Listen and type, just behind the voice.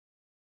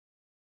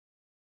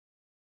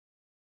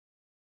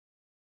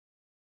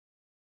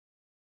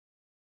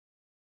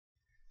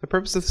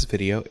purpose of this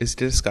video is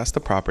to discuss the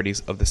properties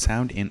of the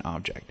SoundIn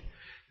object.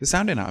 The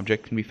SoundIn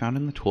object can be found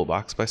in the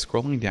toolbox by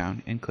scrolling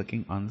down and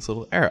clicking on this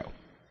little arrow.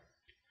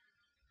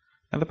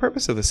 Now the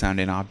purpose of the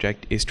SoundIn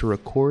object is to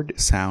record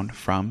sound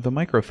from the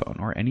microphone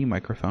or any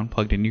microphone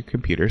plugged into your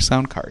computer's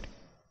sound card.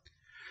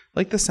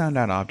 Like the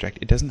SoundOut object,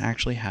 it doesn't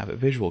actually have a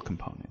visual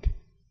component.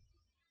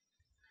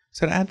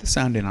 So to add the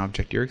SoundIn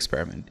object to your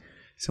experiment,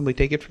 simply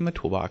take it from the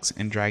toolbox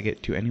and drag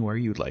it to anywhere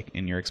you'd like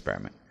in your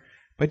experiment.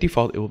 By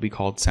default, it will be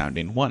called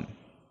SoundIn1.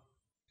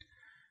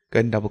 Go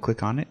ahead and double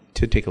click on it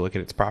to take a look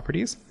at its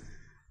properties.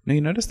 Now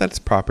you notice that its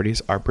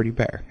properties are pretty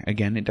bare.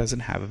 Again, it doesn't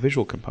have a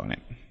visual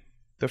component.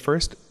 The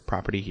first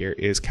property here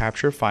is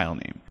capture file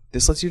name.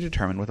 This lets you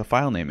determine what the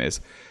file name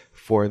is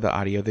for the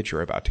audio that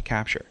you're about to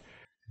capture.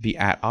 The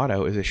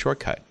 @auto is a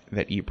shortcut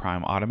that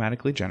ePrime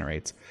automatically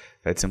generates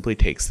that simply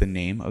takes the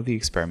name of the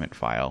experiment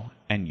file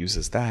and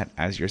uses that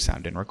as your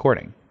SoundIn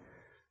recording.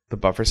 The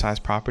buffer size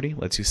property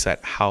lets you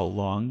set how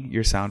long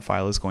your sound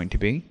file is going to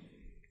be,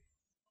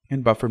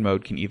 and buffered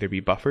mode can either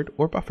be buffered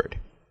or buffered.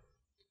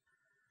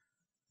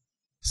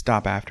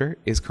 Stop after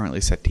is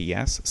currently set to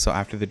yes, so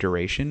after the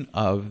duration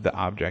of the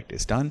object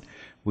is done,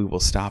 we will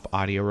stop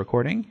audio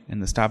recording,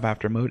 and the stop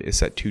after mode is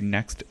set to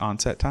next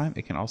onset time.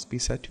 It can also be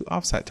set to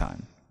offset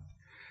time.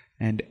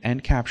 And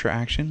end capture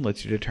action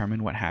lets you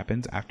determine what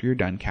happens after you're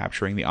done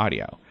capturing the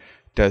audio.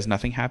 Does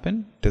nothing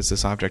happen? Does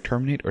this object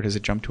terminate, or does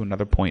it jump to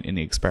another point in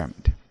the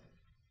experiment?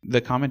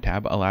 The comment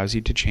tab allows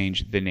you to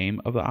change the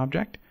name of the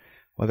object,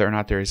 whether or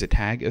not there is a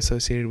tag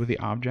associated with the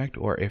object,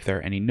 or if there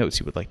are any notes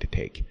you would like to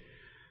take.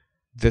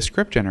 The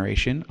script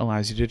generation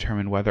allows you to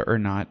determine whether or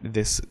not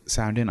this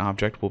SoundIn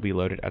object will be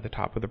loaded at the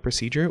top of the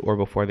procedure or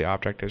before the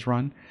object is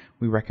run.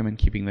 We recommend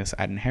keeping this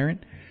at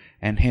inherent,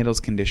 and handles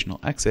conditional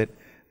exit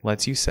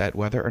lets you set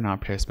whether or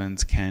not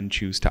participants can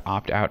choose to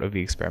opt out of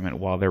the experiment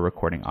while they're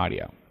recording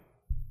audio.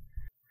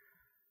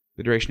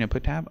 The duration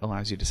input tab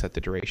allows you to set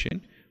the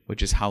duration,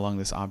 which is how long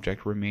this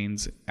object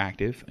remains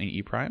active in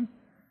ePrime.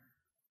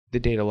 The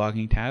data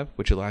logging tab,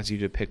 which allows you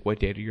to pick what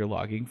data you're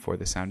logging for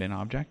the SoundIn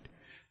object.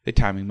 The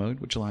timing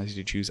mode, which allows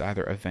you to choose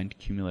either event,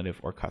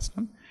 cumulative, or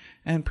custom.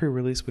 And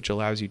pre-release, which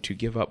allows you to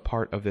give up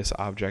part of this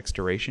object's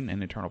duration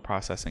and internal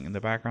processing in the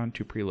background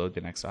to preload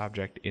the next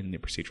object in the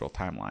procedural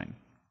timeline.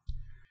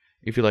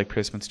 If you'd like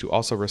participants to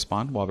also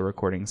respond while they're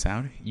recording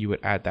sound, you would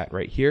add that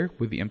right here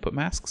with the input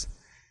masks,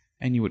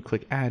 and you would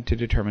click Add to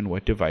determine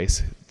what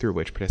device through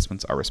which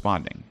participants are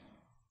responding.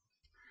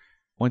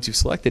 Once you've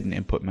selected an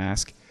input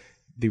mask,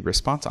 the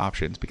response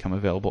options become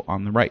available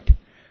on the right.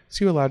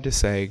 So you're allowed to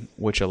say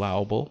which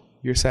allowable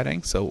you're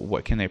setting, so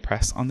what can they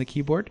press on the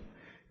keyboard?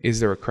 Is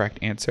there a correct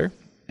answer?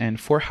 And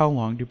for how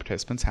long do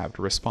participants have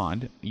to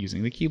respond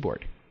using the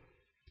keyboard?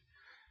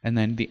 And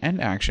then the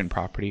end action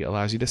property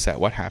allows you to set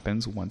what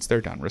happens once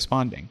they're done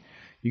responding.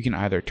 You can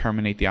either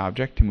terminate the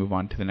object to move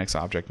on to the next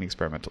object in the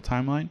experimental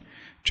timeline,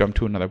 jump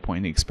to another point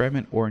in the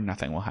experiment, or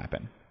nothing will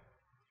happen.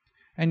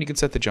 And you can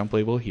set the jump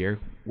label here,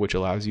 which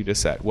allows you to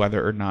set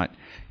whether or not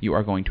you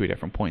are going to a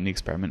different point in the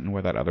experiment and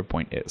where that other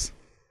point is.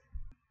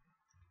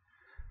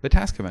 The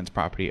task events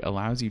property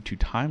allows you to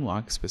time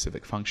lock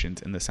specific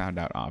functions in the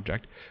SoundOut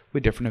object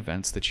with different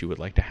events that you would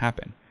like to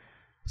happen.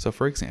 So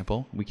for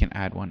example, we can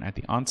add one at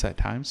the onset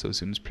time, so as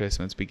soon as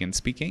participants begin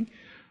speaking,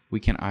 we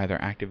can either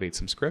activate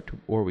some script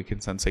or we can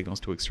send signals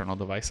to external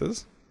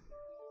devices.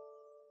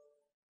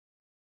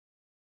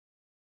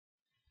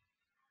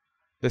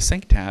 The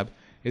sync tab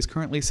is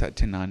currently set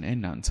to none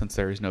and none since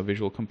there is no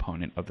visual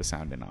component of the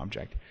SoundIn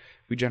object.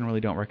 We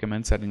generally don't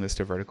recommend setting this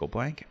to vertical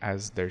blank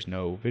as there's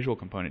no visual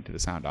component to the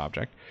sound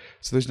object,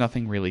 so there's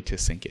nothing really to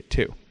sync it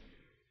to.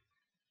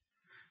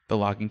 The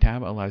logging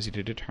tab allows you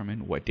to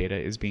determine what data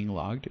is being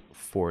logged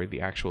for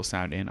the actual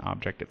SoundIn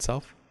object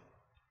itself.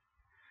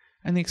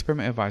 And the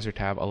Experiment Advisor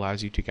tab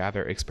allows you to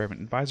gather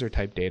Experiment Advisor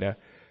type data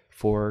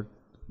for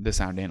the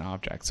SoundIn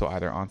object, so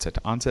either onset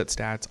to onset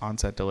stats,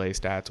 onset delay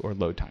stats, or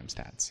load time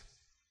stats.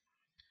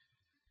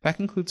 That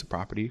concludes the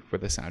property for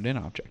the SoundIn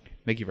object.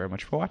 Thank you very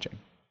much for watching.